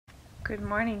Good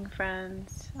morning,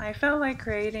 friends. I felt like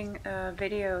creating a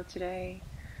video today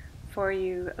for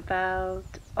you about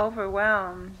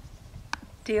overwhelm.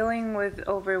 Dealing with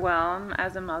overwhelm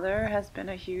as a mother has been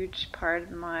a huge part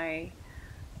of my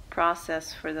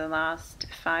process for the last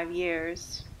 5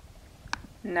 years.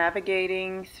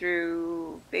 Navigating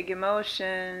through big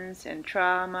emotions and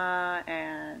trauma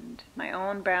and my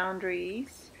own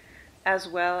boundaries, as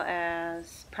well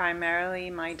as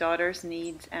primarily my daughter's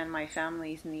needs and my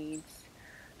family's needs,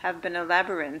 have been a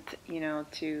labyrinth,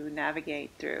 to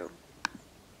navigate through.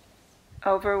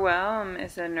 Overwhelm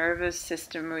is a nervous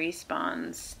system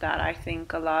response that I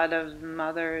think a lot of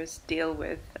mothers deal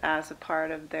with as a part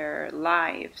of their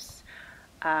lives.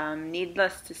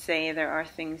 Needless to say, there are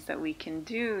things that we can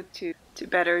do to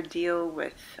better deal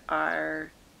with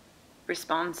our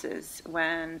responses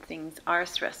when things are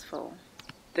stressful.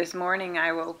 This morning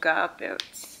I woke up,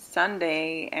 it's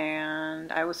Sunday,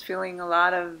 and I was feeling a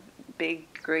lot of big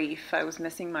grief. I was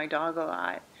missing my dog a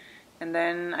lot. And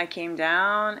then I came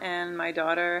down, and my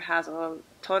daughter has a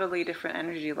totally different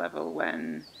energy level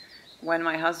when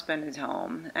my husband is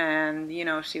home. And,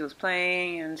 she was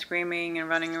playing and screaming and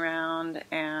running around,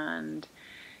 and,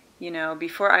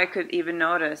 before I could even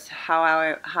notice how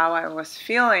I was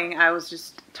feeling, I was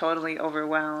just totally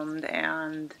overwhelmed.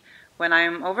 And when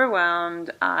I'm overwhelmed,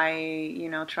 I,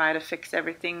 try to fix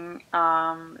everything,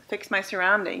 fix my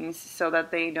surroundings so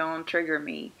that they don't trigger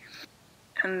me.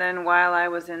 And then while I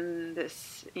was in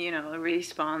this,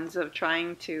 response of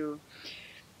trying to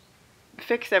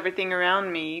fix everything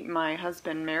around me, my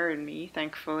husband married me,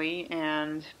 thankfully,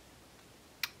 and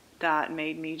that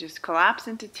made me just collapse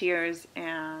into tears.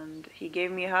 And he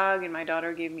gave me a hug, and my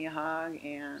daughter gave me a hug,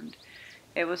 and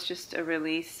it was just a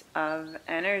release of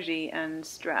energy and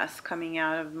stress coming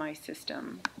out of my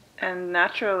system. And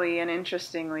naturally and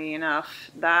interestingly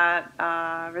enough, that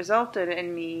resulted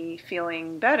in me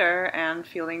feeling better and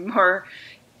feeling more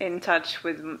in touch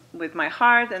with my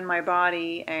heart and my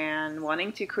body and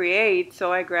wanting to create.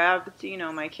 So I grabbed,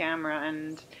 my camera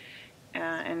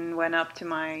and went up to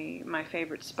my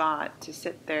favorite spot to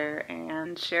sit there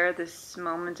and share this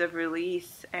moment of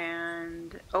release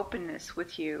and openness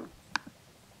with you.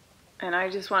 And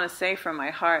I just want to say from my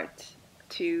heart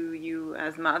to you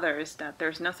as mothers that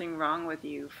there's nothing wrong with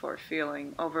you for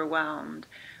feeling overwhelmed.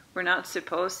 We're not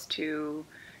supposed to,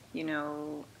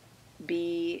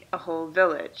 be a whole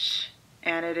village.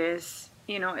 And it is,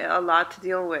 a lot to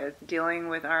deal with, dealing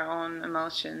with our own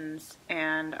emotions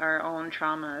and our own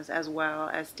traumas, as well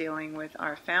as dealing with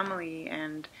our family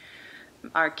and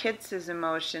our kids'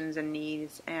 emotions and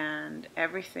needs and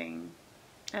everything.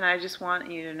 And I just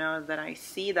want you to know that I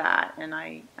see that and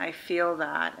I feel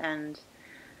that, and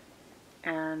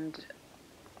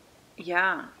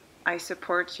yeah, I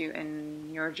support you in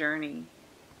your journey.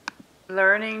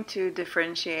 Learning to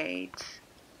differentiate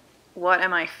what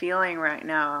am I feeling right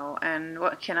now and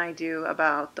what can I do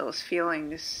about those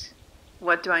feelings?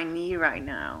 What do I need right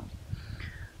now?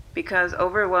 Because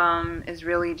overwhelm is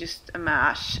really just a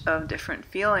mash of different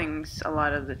feelings a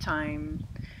lot of the time.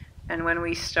 And when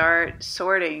we start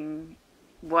sorting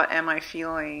what am I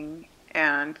feeling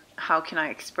and how can I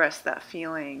express that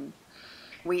feeling,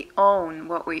 we own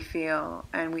what we feel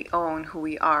and we own who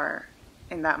we are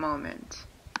in that moment.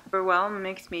 Overwhelm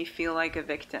makes me feel like a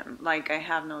victim, like I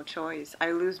have no choice.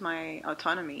 I lose my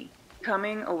autonomy.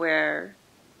 Becoming aware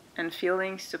and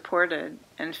feeling supported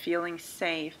and feeling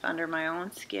safe under my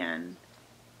own skin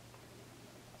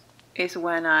is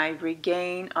when I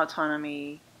regain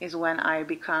autonomy, is when I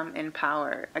become in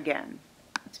power again.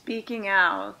 Speaking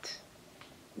out,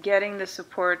 getting the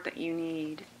support that you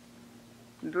need,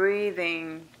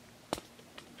 breathing,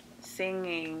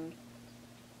 singing,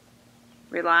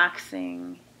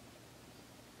 relaxing,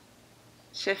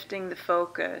 shifting the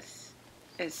focus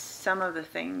is some of the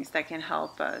things that can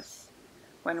help us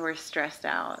when we're stressed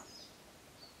out.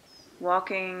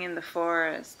 Walking in the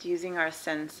forest, using our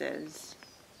senses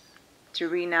to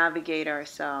re-navigate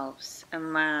ourselves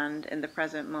and land in the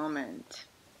present moment.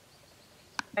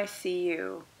 I see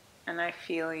you and I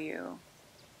feel you,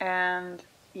 and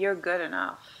you're good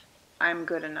enough. I'm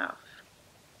good enough.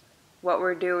 What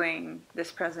we're doing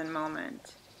this present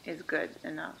moment is good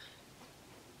enough.